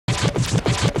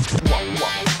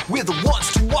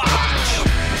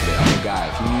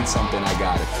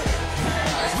automatic.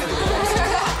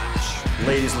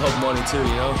 Ladies love money too,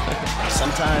 you know?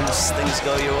 Sometimes things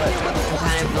go your way. I'm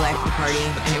kind of like the party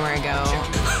anywhere I go.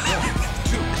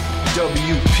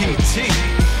 WPT.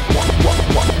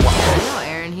 You know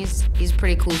Aaron, he's a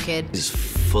pretty cool kid. He's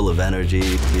full of energy.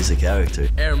 He's a character.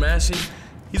 Aaron Massey,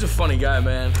 he's a funny guy,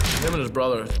 man. Him and his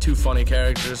brother, two funny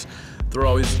characters. They're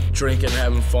always drinking,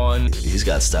 having fun. He's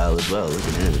got style as well. Look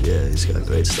at him. Yeah, he's got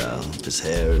great style. His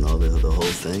hair and all the whole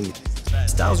thing.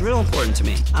 Style's real important to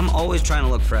me. I'm always trying to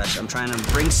look fresh. I'm trying to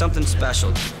bring something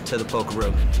special to the poker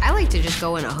room. I like to just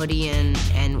go in a hoodie and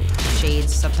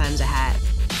shades, sometimes a hat.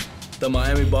 The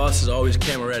Miami boss is always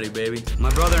camera ready, baby.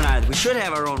 My brother and I, we should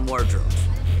have our own wardrobes,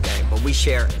 okay? But we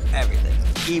share everything,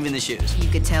 even the shoes. You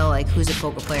could tell like who's a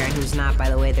poker player and who's not by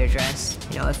the way they're dressed.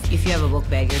 You know, if you have a book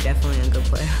bag, you're definitely a good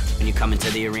player. When you come into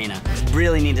the arena, you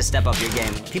really need to step up your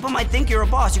game. People might think you're a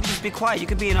boss. You can just be quiet. You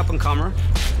could be an up-and-comer.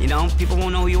 You know, people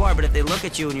won't know who you are, but if they look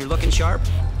at you and you're looking sharp,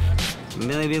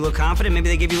 maybe a little confident, maybe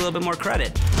they give you a little bit more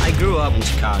credit. I grew up in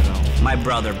Chicago. My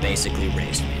brother basically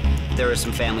raised me. There were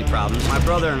some family problems. My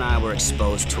brother and I were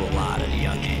exposed to a lot at a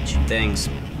young age. Things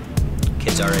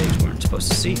kids our age weren't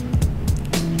supposed to see.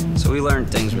 So we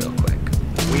learned things real quick.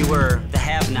 We were the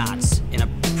have-nots in a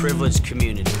privileged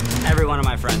community. Every one of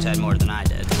my friends had more than I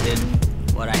did. Did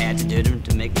what I had to do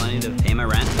to make money to pay my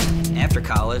rent. After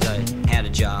college, I had a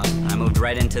job. I moved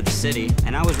right into the city,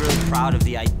 and I was really proud of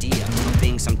the idea of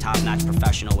being some top-notch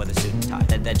professional with a suit and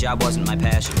tie. That job wasn't my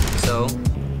passion. So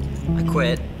I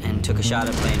quit and took a shot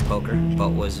at playing poker, but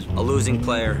was a losing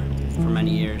player for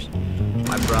many years.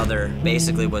 My brother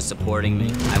basically was supporting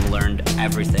me. I've learned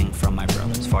everything from my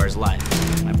brother as far as life.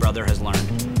 My brother has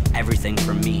learned everything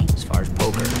from me as far as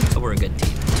poker. So we're a good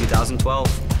team.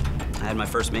 2012, I had my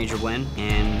first major win,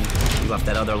 and we left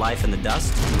that other life in the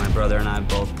dust. My brother and I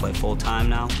both play full-time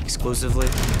now, exclusively.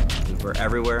 We're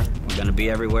everywhere. We're gonna be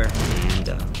everywhere, and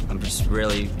I'm just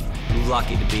really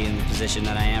lucky to be in the position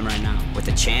that I am right now, with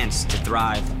a chance to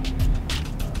thrive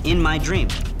in my dream.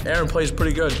 Aaron plays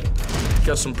pretty good.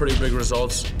 Got some pretty big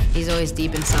results. He's always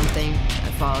deep in something.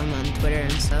 I follow him on Twitter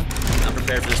and stuff. I'm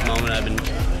prepared for this moment.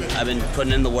 I've been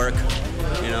putting in the work,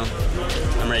 you know.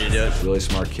 I'm ready to do it. Really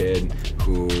smart kid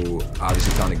who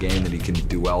obviously found a game that he can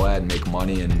do well at and make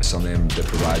money, and something that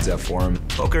provides that for him.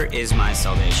 Poker is my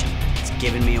salvation. It's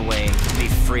given me a way to be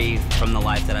free from the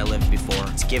life that I lived before.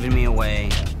 It's given me a way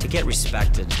to get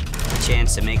respected, a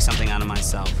chance to make something out of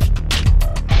myself.